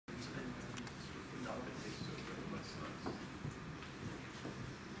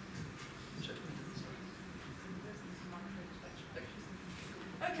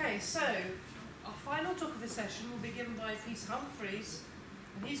So our final talk of the session will be given by Peter Humphreys,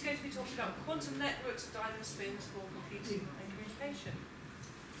 and he's going to be talking about quantum networks of diamond spins for computing and communication.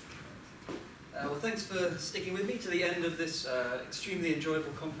 Well, thanks for sticking with me to the end of this extremely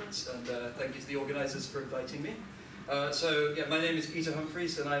enjoyable conference, and thank you to the organisers for inviting me. My name is Peter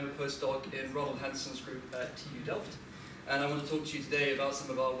Humphreys, and I'm a postdoc in Ronald Hanson's group at TU Delft. And I want to talk to you today about some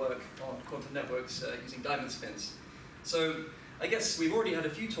of our work on quantum networks using diamond spins. So I guess we've already had a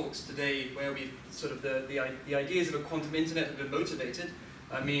few talks today where we've sort of the ideas of a quantum internet have been motivated.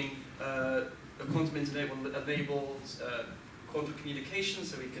 I mean, a quantum internet will enable quantum communication,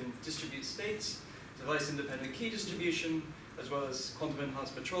 so we can distribute states, device-independent key distribution, as well as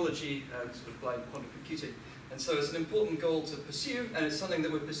quantum-enhanced metrology and sort of blind quantum computing. And so it's an important goal to pursue, and it's something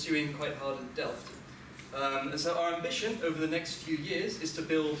that we're pursuing quite hard in Delft. And so our ambition over the next few years is to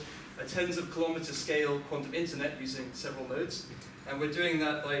build a tens of kilometer scale quantum internet using several nodes. And we're doing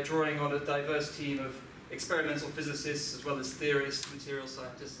that by drawing on a diverse team of experimental physicists, as well as theorists, material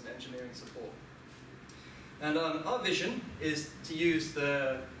scientists, and engineering support. And our vision is to use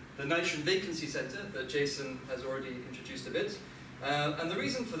the nitrogen vacancy center that Jason has already introduced a bit. And the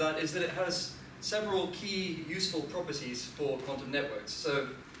reason for that is that it has several key useful properties for quantum networks. So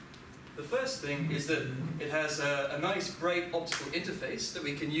the first thing is that it has a nice, bright optical interface that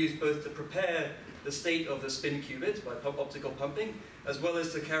we can use both to prepare the state of the spin qubit by optical pumping, as well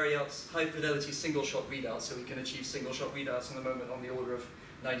as to carry out high-fidelity single-shot readouts, so we can achieve single-shot readouts in the moment on the order of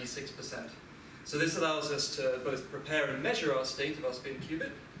 96%. So this allows us to both prepare and measure our state of our spin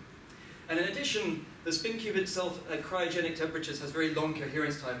qubit. And in addition, the spin qubit itself at cryogenic temperatures has very long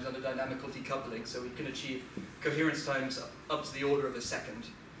coherence times under dynamical decoupling, so we can achieve coherence times up to the order of a second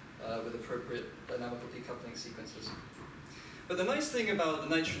with appropriate dynamical decoupling sequences. But the nice thing about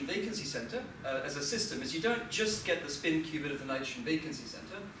the nitrogen vacancy center as a system is you don't just get the spin qubit of the nitrogen vacancy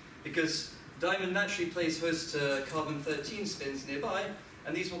center, because diamond naturally plays host to carbon-13 spins nearby,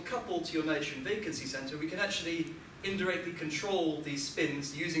 and these will couple to your nitrogen vacancy center. We can actually indirectly control these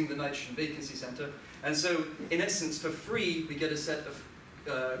spins using the nitrogen vacancy center. And so, in essence, for free, we get a set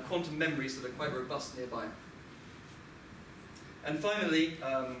of quantum memories that are quite robust nearby. And finally,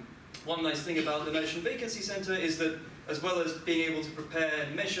 one nice thing about the nitrogen vacancy center is that, as well as being able to prepare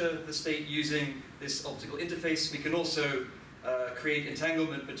and measure the state using this optical interface, we can also create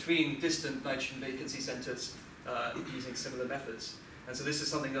entanglement between distant nitrogen vacancy centers using similar methods. And so this is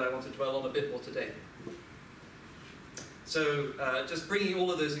something that I want to dwell on a bit more today. So just bringing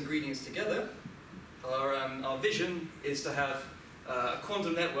all of those ingredients together, our vision is to have a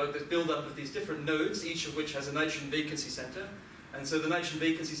quantum network that's built up of these different nodes, each of which has a nitrogen vacancy center. And so the nitrogen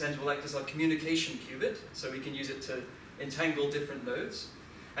vacancy center will act as our communication qubit, so we can use it to entangle different nodes.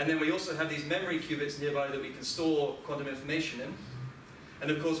 And then we also have these memory qubits nearby that we can store quantum information in.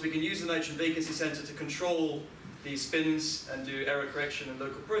 And of course, we can use the nitrogen vacancy center to control these spins and do error correction and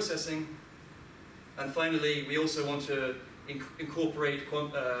local processing. And finally, we also want to incorporate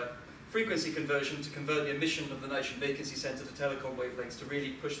frequency conversion to convert the emission of the nitrogen vacancy center to telecom wavelengths to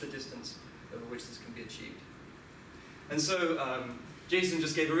really push the distance over which this can be achieved. And so Jason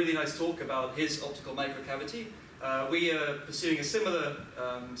just gave a really nice talk about his optical microcavity. We are pursuing a similar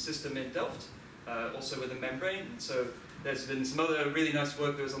system in Delft, also with a membrane. And so there's been some other really nice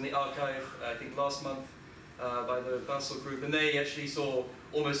work that was on the archive, I think last month, by the Basel group, and they actually saw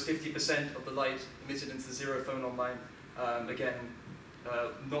almost 50% of the light emitted into the zero phonon line. Again,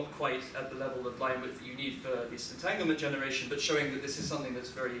 not quite at the level of line width that you need for this entanglement generation, but showing that this is something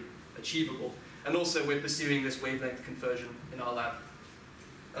that's very achievable. And also we're pursuing this wavelength conversion in our lab.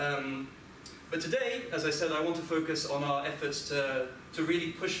 But today, as I said, I want to focus on our efforts to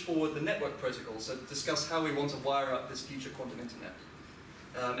really push forward the network protocols, so to discuss how we want to wire up this future quantum internet.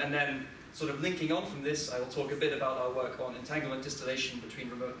 And then, sort of linking on from this, I will talk a bit about our work on entanglement distillation between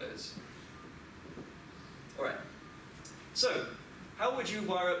remote nodes. All right. So, how would you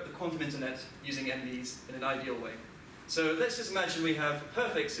wire up the quantum internet using NVs in an ideal way? So let's just imagine we have a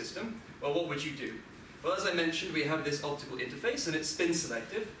perfect system. Well, what would you do? Well, as I mentioned, we have this optical interface, and it's spin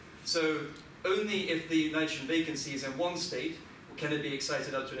selective. So only if the nitrogen vacancy is in one state can it be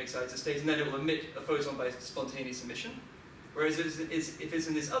excited up to an excited state, and then it will emit a photon by spontaneous emission. Whereas if it's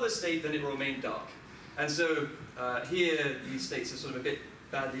in this other state, then it will remain dark. And so here, these states are sort of a bit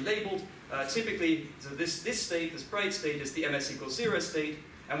badly labeled. Typically, so this state, this bright state, is the ms equals 0 state,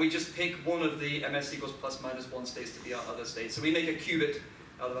 and we just pick one of the ms equals plus minus 1 states to be our other state. So we make a qubit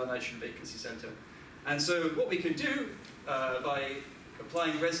out of our nitrogen vacancy center. And so what we can do by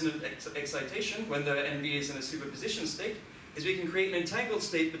applying resonant excitation when the NV is in a superposition state is we can create an entangled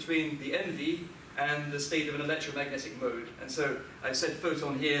state between the NV and the state of an electromagnetic mode. And so I've said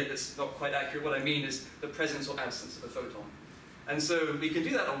photon here, that's not quite accurate. What I mean is the presence or absence of a photon. And so we can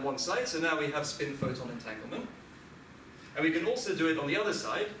do that on one side, so now we have spin-photon entanglement. And we can also do it on the other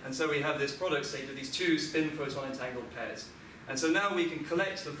side, and so we have this product state of these two spin-photon entangled pairs. And so now we can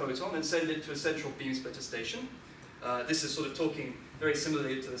collect the photon and send it to a central beam splitter station. This is sort of talking very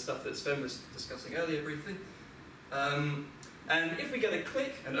similarly to the stuff that Sven was discussing earlier briefly. And if we get a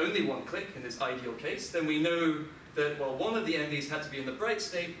click, and only one click in this ideal case, then we know that, well, one of the NVs had to be in the bright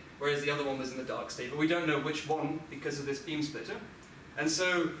state, whereas the other one was in the dark state. But we don't know which one because of this beam splitter. And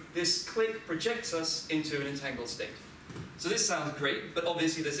so this click projects us into an entangled state. So this sounds great, but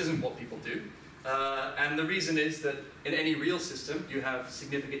obviously this isn't what people do. And the reason is that in any real system, you have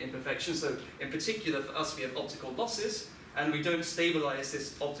significant imperfections. So in particular, for us, we have optical losses, and we don't stabilize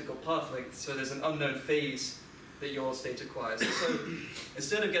this optical path length, so there's an unknown phase that your state acquires. And so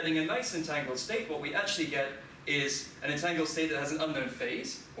instead of getting a nice entangled state, what we actually get is an entangled state that has an unknown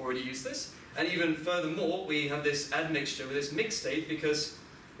phase, already useless. And even furthermore, we have this admixture with this mixed state, because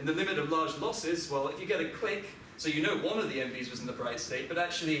in the limit of large losses, well, if you get a click, so you know one of the NVs was in the bright state, but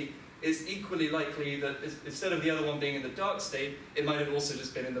actually it's equally likely that instead of the other one being in the dark state, it might have also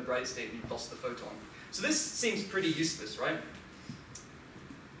just been in the bright state and you've lost the photon. So this seems pretty useless, right?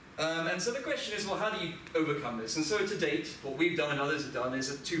 And so the question is, well, how do you overcome this? And so to date, what we've done and others have done is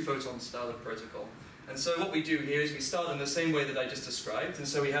a two-photon style of protocol. And so what we do here is we start in the same way that I just described, and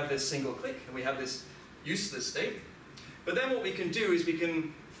so we have this single click, and we have this useless state. But then what we can do is we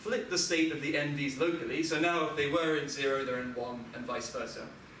can flip the state of the NVs locally, so now if they were in 0, they're in 1, and vice versa.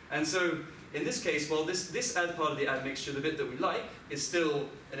 And so in this case, well, this add part of the admixture, the bit that we like, is still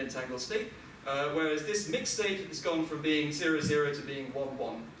an entangled state, whereas this mixed state has gone from being 0, 0 to being 1,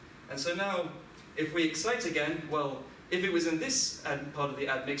 1. And so now, if we excite again, well, if it was in this part of the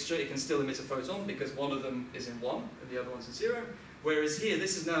admixture, it can still emit a photon, because one of them is in 1, and the other one's in 0. Whereas here,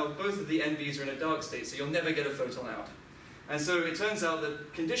 this is now, both of the NVs are in a dark state, so you'll never get a photon out. And so it turns out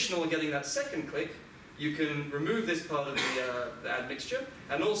that conditional on getting that second click, you can remove this part of the admixture,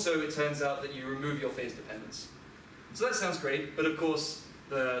 and also it turns out that you remove your phase dependence. So that sounds great, but of course,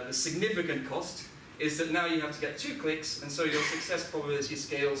 the significant cost is that now you have to get 2 clicks, and so your success probability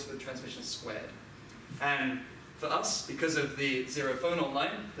scales with transmission squared. And for us, because of the zero phonon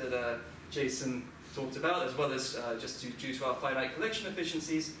line that Jason talked about, as well as just due to our finite collection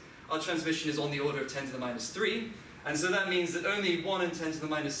efficiencies, our transmission is on the order of 10 to the minus 3, and so that means that only 1 in 10 to the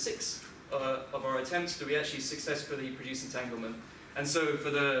minus 6 of our attempts do we actually successfully produce entanglement. And so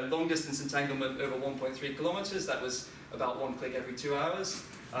for the long distance entanglement over 1.3 kilometers, that was about 1 click every 2 hours.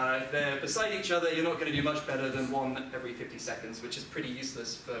 If they're beside each other, you're not going to do much better than 1 every 50 seconds, which is pretty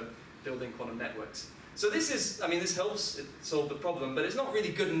useless for building quantum networks. So this is, I mean, this helps it solve the problem, but it's not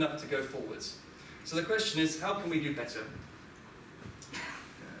really good enough to go forwards. So the question is, how can we do better?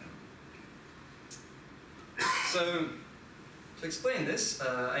 So to explain this,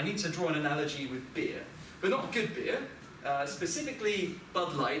 I need to draw an analogy with beer, but not good beer, specifically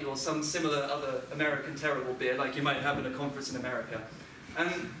Bud Light or some similar other American terrible beer like you might have at a conference in America. And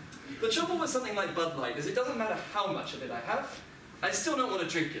the trouble with something like Bud Light is it doesn't matter how much of it I have, I still don't want to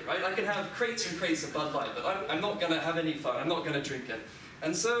drink it, right? I can have crates and crates of Bud Light, but I'm not going to have any fun, I'm not going to drink it.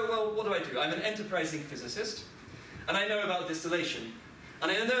 And so, well, what do? I'm an enterprising physicist, and I know about distillation.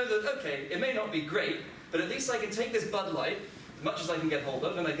 And I know that, okay, it may not be great, but at least I can take this Bud Light, as much as I can get hold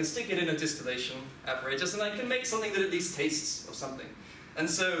of, and I can stick it in a distillation apparatus, and I can make something that at least tastes of something. And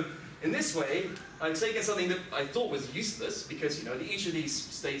so, in this way, I've taken something that I thought was useless, because each of these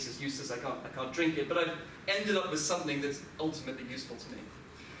states is useless, I can't drink it, but I've ended up with something that's ultimately useful to me.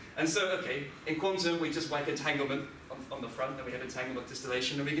 And so, okay, in quantum we just whack entanglement on the front, and we have entanglement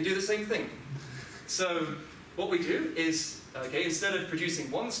distillation, and we can do the same thing. So what we do is, okay, instead of producing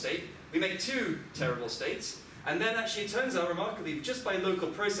one state, we make 2 terrible states, and then actually it turns out remarkably, just by local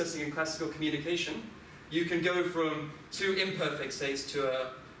processing and classical communication, you can go from 2 imperfect states to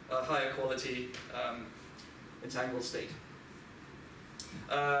a higher quality entangled state.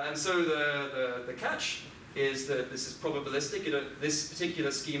 And so the catch is that this is probabilistic. This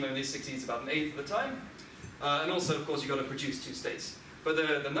particular scheme only succeeds about 1/8 of the time. And also, of course, you've got to produce 2 states. But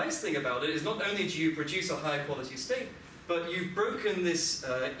the nice thing about it is not only do you produce a higher quality state, but you've broken this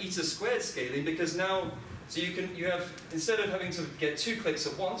eta squared scaling, because now, so you have, instead of having to get 2 clicks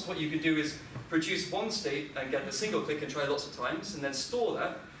at once, what you can do is produce 1 state and get the single click and try lots of times, and then store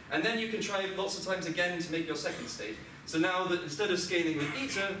that, and then you can try lots of times again to make your second state. So now that instead of scaling with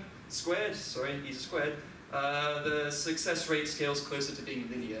eta squared, the success rate scales closer to being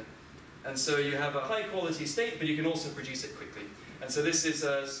linear. And so you have a high quality state, but you can also produce it quickly. And so this is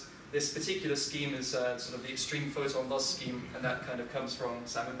this particular scheme is sort of the extreme photon loss scheme, and that kind of comes from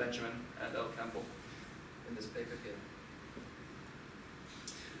Simon Benjamin and L. Campbell in this paper here.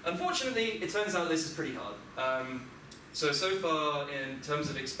 Unfortunately, it turns out this is pretty hard. So far, in terms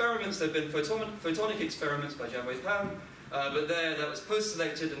of experiments, there have been photonic experiments by Janwei Pan, but that was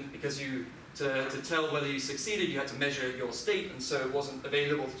post-selected, and because to tell whether you succeeded, you had to measure your state, and so it wasn't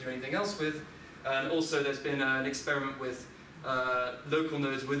available to do anything else with. And also, there's been an experiment with local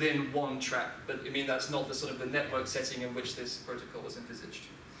nodes within one track, but I mean that's not the sort of the network setting in which this protocol was envisaged.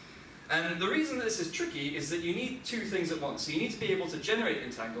 And the reason that this is tricky is that you need two things at once. So you need to be able to generate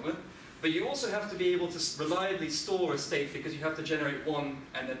entanglement, but you also have to be able to reliably store a state, because you have to generate one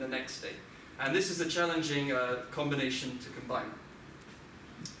and then the next state. And this is a challenging combination to combine.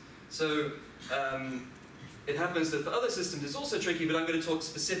 So it happens that for other systems it's also tricky, but I'm going to talk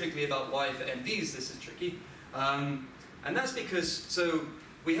specifically about why for MVs this is tricky. And that's because, so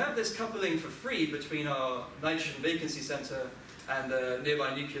we have this coupling for free between our nitrogen vacancy center and the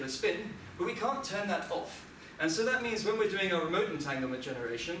nearby nuclear spin, but we can't turn that off. And so that means when we're doing our remote entanglement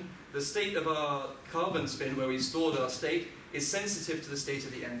generation, the state of our carbon spin, where we've stored our state, is sensitive to the state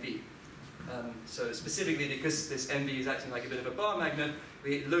of the MV. So specifically because this MV is acting like a bit of a bar magnet,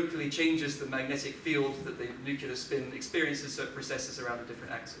 it locally changes the magnetic field that the nuclear spin experiences, so it processes around a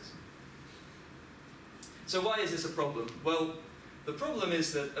different axis. So why is this a problem? Well, the problem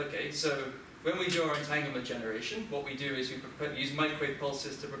is that, okay, so when we do our entanglement generation, what we do is we use microwave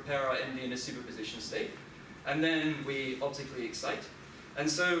pulses to prepare our MV in a superposition state, and then we optically excite. And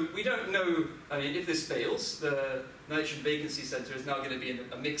so we don't know, I mean, if this fails, the nitrogen vacancy center is now going to be in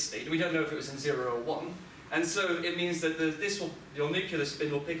a mixed state. We don't know if it was in 0 or 1. And so it means that your nuclear spin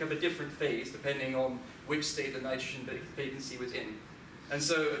will pick up a different phase depending on which state the nitrogen vacancy was in. And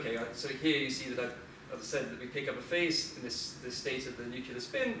so, okay, so here you see that I've said that we pick up a phase in this state of the nuclear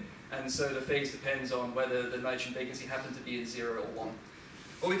spin, and so the phase depends on whether the nitrogen vacancy happened to be in 0 or 1.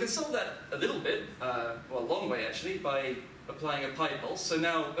 Well, we can solve that a little bit, well, a long way actually, by applying a pi pulse. So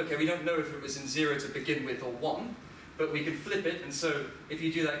now, okay, we don't know if it was in 0 to begin with or 1, but we can flip it, and so if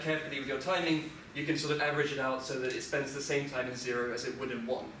you do that carefully with your timing, you can sort of average it out so that it spends the same time in 0 as it would in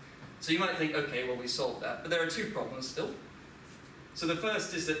 1. So you might think, okay, well, we solved that, but there are two problems still. So the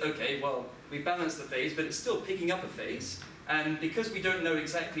first is that, okay, well, we balance the phase, but it's still picking up a phase, and because we don't know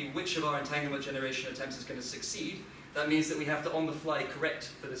exactly which of our entanglement generation attempts is going to succeed, that means that we have to on-the-fly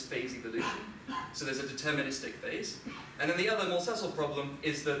correct for this phase evolution. So there's a deterministic phase. And then the other more subtle problem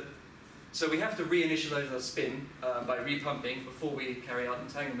is that, so we have to reinitialize our spin by repumping before we carry out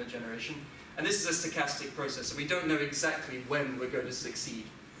entanglement generation. And this is a stochastic process, so we don't know exactly when we're going to succeed.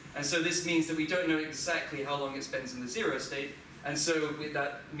 And so this means that we don't know exactly how long it spends in the 0 state, and so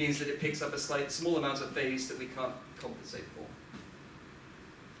that means that it picks up a small amount of phase that we can't compensate for.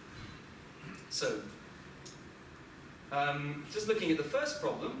 So, just looking at the first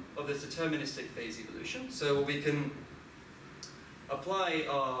problem of this deterministic phase evolution, so we can apply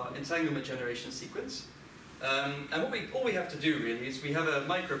our entanglement generation sequence. And all we have to do really is we have a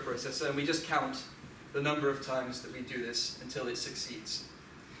microprocessor and we just count the number of times that we do this until it succeeds.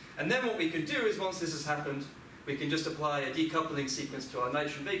 And then what we can do is once this has happened, we can just apply a decoupling sequence to our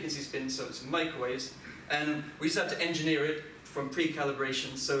nitrogen vacancy spin, so it's in microwaves, and we just have to engineer it from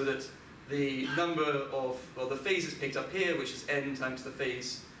pre-calibration so that the number of, well, the phases picked up here, which is n times the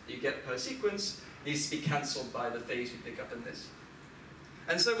phase that you get per sequence, needs to be cancelled by the phase you pick up in this.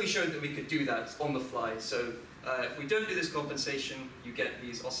 And so we showed that we could do that on the fly. So if we don't do this compensation, you get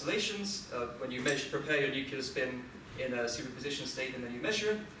these oscillations when you prepare your nuclear spin in a superposition state and then you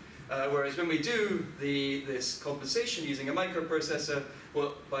measure it. Whereas when we do this compensation using a microprocessor,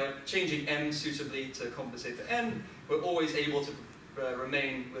 well, by changing m suitably to compensate for n, we're always able to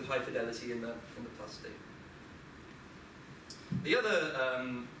remain with high fidelity in the plus state. The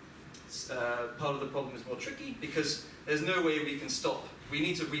other part of the problem is more tricky because there's no way we can stop. We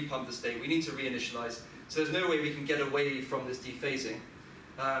need to repump the state, we need to reinitialize, so there's no way we can get away from this dephasing.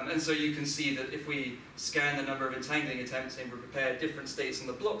 And so you can see that if we scan the number of entangling attempts and we prepare different states in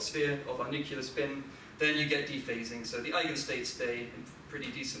the Bloch sphere of our nuclear spin, then you get dephasing. So the eigenstates stay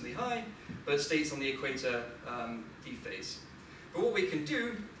pretty decently high, but states on the equator dephase. But what we can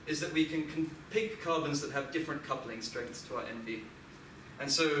do is that we can pick carbons that have different coupling strengths to our NV.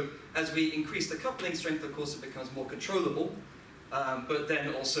 And so as we increase the coupling strength, of course, it becomes more controllable, but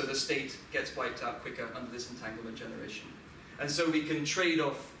then also the state gets wiped out quicker under this entanglement generation. And so we can trade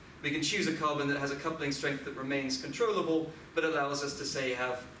off, we can choose a carbon that has a coupling strength that remains controllable, but allows us to, say,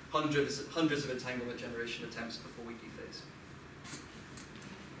 have hundreds of entanglement generation attempts before we dephase.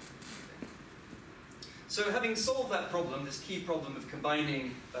 So having solved that problem, this key problem of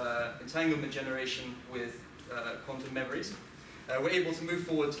combining entanglement generation with quantum memories, we're able to move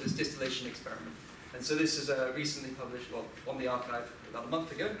forward to this distillation experiment. And so this is recently published, well, on the archive about a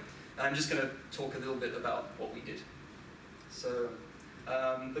month ago. And I'm just going to talk a little bit about what we did. So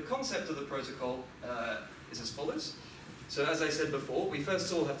the concept of the protocol is as follows. So as I said before, we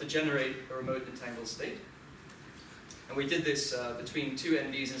first of all have to generate a remote entangled state. And we did this between two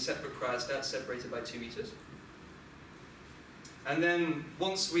NVs in separate cryostats separated by 2 meters. And then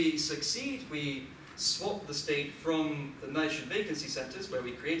once we succeed, we swap the state from the nitrogen vacancy centers, where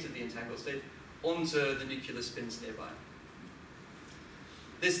we created the entangled state, onto the nuclear spins nearby.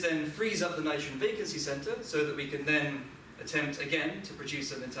 This then frees up the nitrogen vacancy center so that we can then attempt again to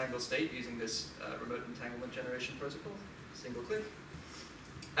produce an entangled state using this remote entanglement generation protocol, single click.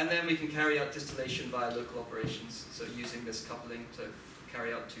 And then we can carry out distillation via local operations, so using this coupling to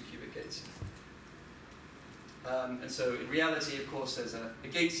carry out 2 qubit gates. And so in reality, of course, there's a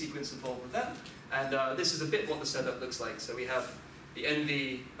gate sequence involved with that. And this is a bit what the setup looks like. So we have the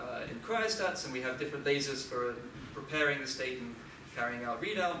NV in cryostats, and we have different lasers for preparing the state and carrying out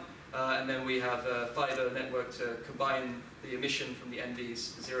readout. And then we have a fiber network to combine the emission from the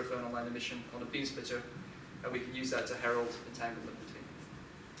NVs, the zero Fermi line emission, on a beam splitter. And we can use that to herald entanglement between.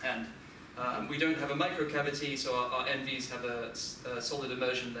 And we don't have a microcavity, so our NVs have a solid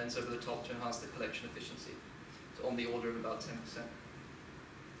immersion lens over the top to enhance the collection efficiency. So on the order of about 10%.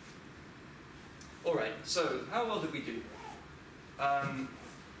 All right, so how well did we do?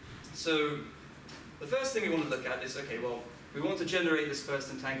 So the first thing we want to look at is, okay, well, we want to generate this first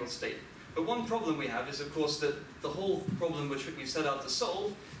entangled state. But one problem we have is, of course, that the whole problem which we set out to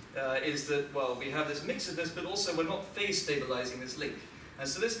solve is that, well, we have this mixedness, but also we're not phase stabilizing this link. And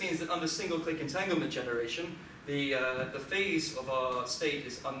so this means that under single-click entanglement generation, the phase of our state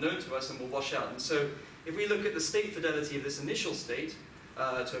is unknown to us and will wash out. And so if we look at the state fidelity of this initial state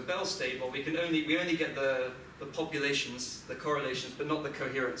to a Bell state, well, we only get the populations, the correlations, but not the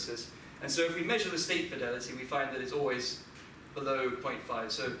coherences. And so if we measure the state fidelity, we find that it's always below 0.5.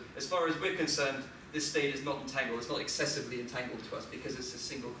 So as far as we're concerned, this state is not entangled. It's not excessively entangled to us because it's a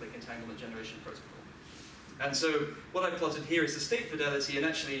single-click entanglement generation protocol. And so what I plotted here is the state fidelity, and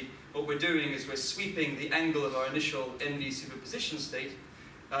actually what we're doing is we're sweeping the angle of our initial NV superposition state.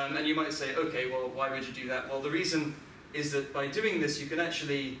 And you might say, okay, well, why would you do that? Well, the reason is that by doing this, you can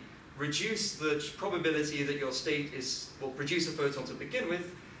actually reduce the probability that your state will produce a photon to begin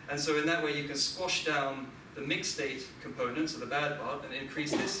with. And so in that way, you can squash down the mixed state component, so the bad part, and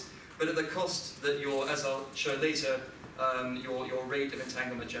increase this, but at the cost that as I'll show later, your rate of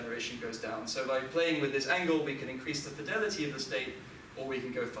entanglement generation goes down. So by playing with this angle, we can increase the fidelity of the state, or we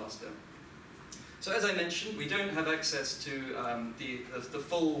can go faster. So as I mentioned, we don't have access to the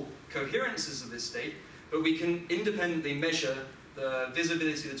full coherences of this state, but we can independently measure the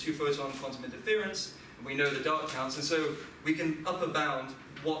visibility of the 2-photon quantum interference, and we know the dark counts, and so we can upper bound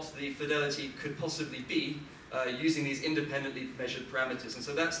what the fidelity could possibly be using these independently measured parameters. And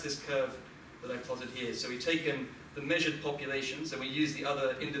so that's this curve that I plotted here. So we've taken the measured populations, and we use the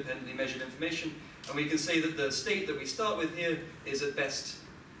other independently measured information, and we can say that the state that we start with here is at best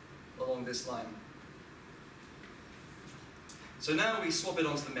along this line. So now we swap it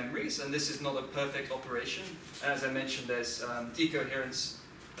onto the memories, and this is not a perfect operation. As I mentioned, there's decoherence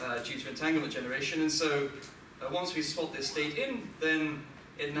due to entanglement generation, and so once we swap this state in, then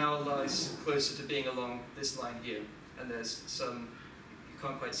it now lies closer to being along this line here. And there's some, you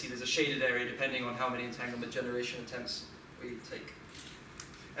can't quite see, there's a shaded area depending on how many entanglement generation attempts we take.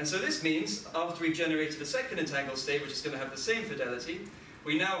 And so this means, after we've generated a second entangled state, which is going to have the same fidelity,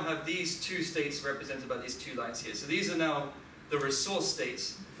 we now have these two states represented by these two lines here. So these are now the resource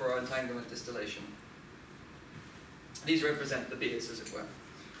states for our entanglement distillation. These represent the beers, as it were.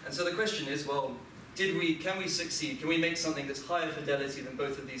 And so the question is, well, can we succeed? Can we make something that's higher fidelity than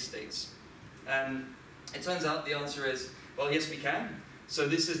both of these states? And it turns out the answer is, well, yes, we can. So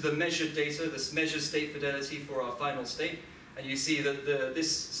this is the measured data, this measured state fidelity for our final state. And you see that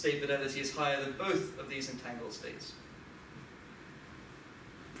this state fidelity is higher than both of these entangled states.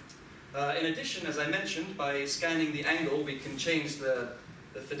 In addition, as I mentioned, by scanning the angle, we can change the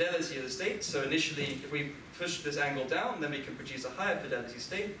fidelity of the state. So initially, if we push this angle down, then we can produce a higher fidelity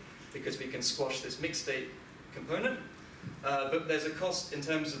state, because we can squash this mixed state component. But there's a cost in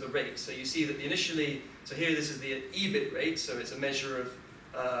terms of the rate. So you see that so here this is the EBIT rate, so it's a measure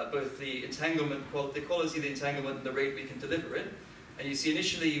of both the entanglement, the quality of the entanglement and the rate we can deliver it. And you see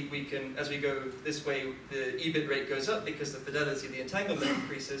initially we can, as we go this way, the EBIT rate goes up because the fidelity of the entanglement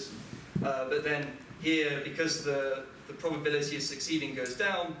increases. But then here, because the the probability of succeeding goes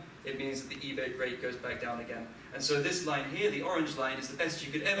down, it means that the e-bit rate goes back down again. And so this line here, the orange line, is the best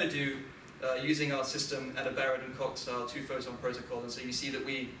you could ever do using our system at a Barrett and Cox style 2-photon protocol. And so you see that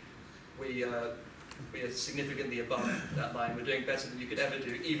we are significantly above that line. We're doing better than you could ever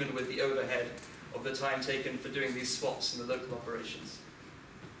do, even with the overhead of the time taken for doing these swaps in the local operations.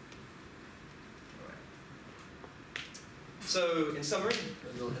 All right. So, in summary,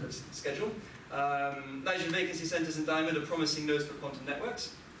 a little ahead of schedule. Nitrogen vacancy centers and diamond are promising nodes for quantum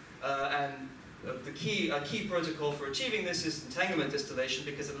networks. And a key protocol for achieving this is entanglement distillation,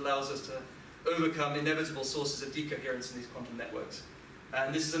 because it allows us to overcome inevitable sources of decoherence in these quantum networks.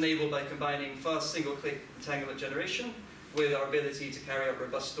 And this is enabled by combining fast single-click entanglement generation with our ability to carry out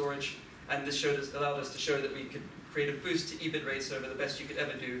robust storage. And this allowed us to show that we could create a boost to e-bit rates over the best you could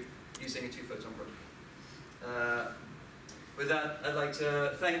ever do using a 2-photon protocol. With that, I'd like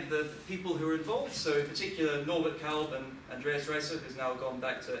to thank the people who were involved. So in particular, Norbert Kalb and Andreas Reiser, who's now gone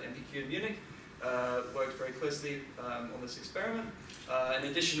back to MPQ in Munich, worked very closely on this experiment. In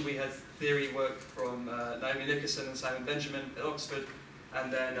addition, we had theory work from Naomi Nickerson and Simon Benjamin at Oxford.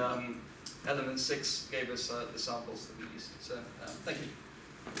 And then Element 6 gave us the samples that we used. So thank you.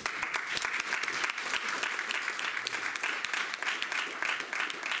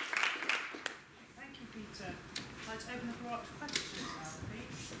 Thank you, Peter. I'd like to open the floor up to questions now,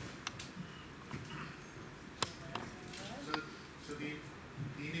 please. So the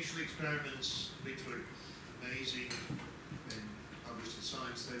initial experiments, which were amazing and published in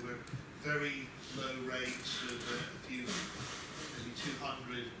Science, they were very low rates of a few, maybe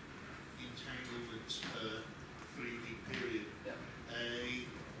 200 entanglements per 3-week period. Yeah.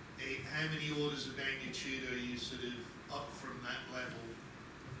 How many orders of magnitude are you sort of up from that level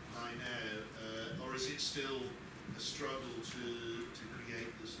by now? Or is it still a struggle to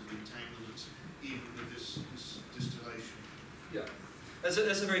create the sort of entanglements even with this distillation? Yeah, that's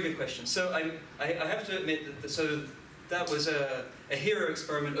a very good question. So I have to admit that that was a hero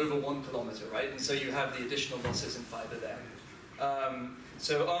experiment over 1 kilometer, right? And so you have the additional losses in fiber there.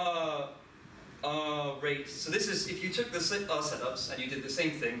 So our rate. So this is, if you took our setups and you did the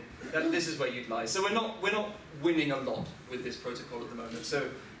same thing, this is where you'd lie. So we're not winning a lot with this protocol at the moment. So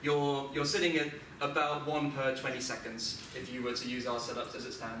you're sitting at about 1 per 20 seconds if you were to use our setups as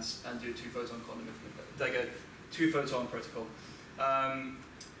it stands and do 2-photon quantum, like a 2-photon protocol.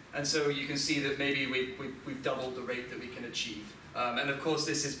 And so you can see that maybe we've doubled the rate that we can achieve. And of course,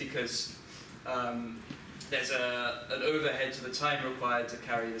 this is because there's an overhead to the time required to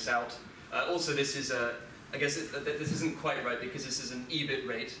carry this out. Also, this is I guess this isn't quite right, because this is an e-bit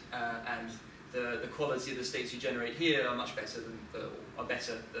rate, and the quality of the states you generate here are much better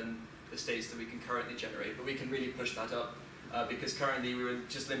than the states that we can currently generate. But we can really push that up, because currently we were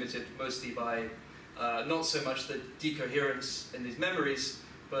just limited mostly by not so much the decoherence in these memories,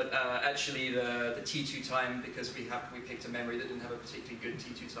 but actually the T2 time, because we picked a memory that didn't have a particularly good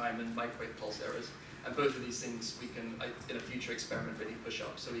T2 time and microwave pulse errors. And both of these things we can, in a future experiment, really push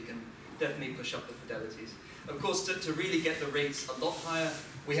up. So we can definitely push up the fidelities. Of course, to really get the rates a lot higher,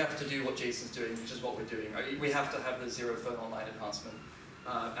 we have to do what Jason's doing, which is what we're doing. Right? We have to have the zero phone online enhancement.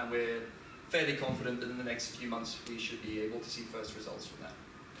 And we're fairly confident that in the next few months we should be able to see first results from that.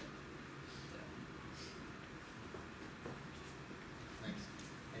 Thanks.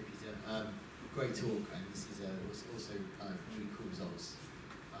 Hey Peter. Great talk, and this is also really cool results.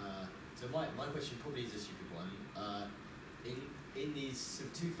 So my question probably is a stupid one. In these sort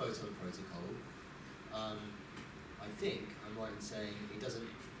of 2-photon protocol, I think I'm right in saying it doesn't.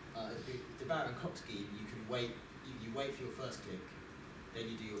 The Barrett and Cox scheme, you can wait. You wait for your first click, then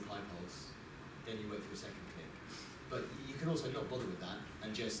you do your apply pulse, then you wait for your second click. But you can also not bother with that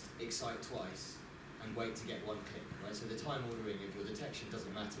and just excite twice and wait to get 1 click, right? So the time ordering of your detection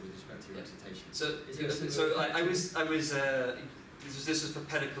doesn't matter with respect to your excitation. This is for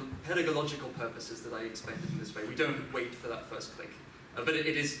pedagogical purposes that I explained it in this way. We don't wait for that first click. But it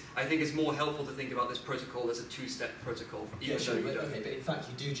is, I think it's more helpful to think about this protocol as a 2-step protocol. Yeah, sure. Okay, but in fact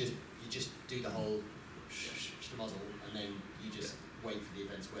you just do the whole muzzle, and then you just wait for the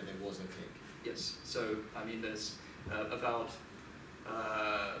events where there was a click. Yes. So I mean, there's about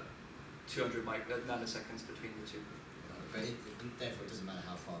 200 nanoseconds between the two. But therefore, it doesn't matter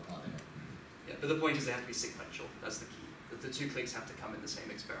how far apart they are. Yeah, but the point is they have to be sequential. That's the key. The 2 clicks have to come in the same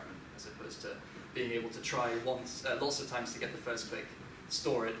experiment, as opposed to being able to try lots of times to get the first click,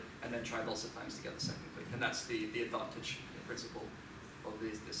 store it, and then try lots of times to get the second click. And that's the advantage, in principle, of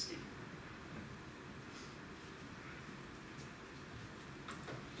this scheme.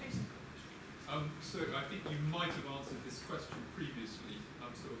 Jason. So I think you might have answered this question previously,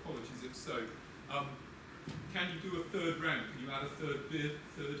 so apologies if so. can you do a third round? Can you add a third beer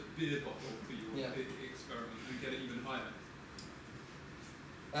bottle to your experiment and get it even higher?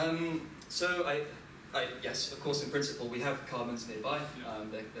 So yes, of course, in principle, we have carbons nearby. Yeah.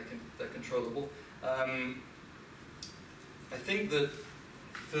 They're controllable. I think that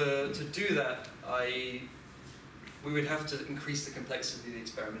to do that, we would have to increase the complexity of the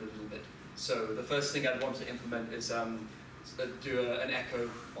experiment a little bit. So the first thing I'd want to implement is do an echo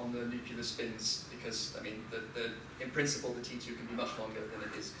on the nuclear spins, because I mean, in principle, the T2 can be much longer than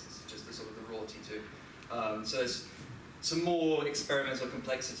it is, because it's just the sort of the raw T2. So there's some more experimental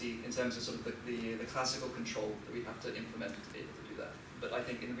complexity in terms of sort of the classical control that we have to implement to be able to do that. But I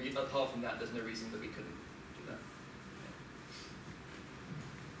think apart from that, there's no reason that we couldn't do that.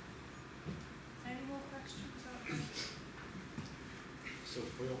 Any more questions out there? So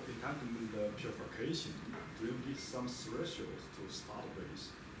for your entanglement purification, do you need some thresholds to start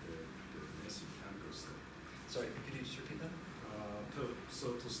with the less entangled state? Sorry, could you just repeat that?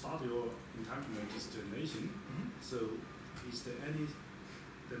 So to start your entanglement distillation, so is there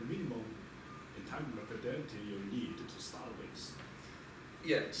the minimum entanglement fidelity you need to start with?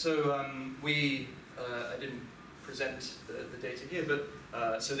 Yeah, so I didn't present the data here, but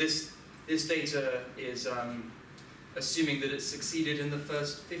so this data is assuming that it's succeeded in the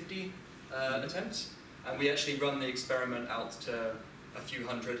first 50 attempts, and we actually run the experiment out to a few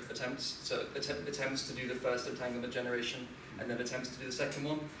hundred attempts, so attempts to do the first entanglement generation, and then attempts to do the second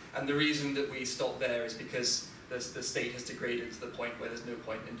one. And the reason that we stop there is because the state has degraded to the point where there's no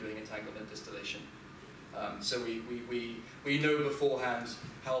point in doing entanglement distillation. So we know beforehand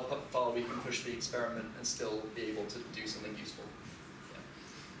how far we can push the experiment and still be able to do something useful.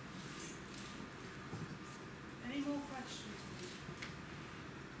 Any more questions?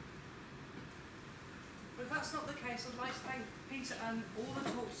 But if that's not the case, I'd like to thank Peter and all the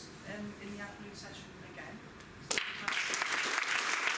talks in the afternoon session.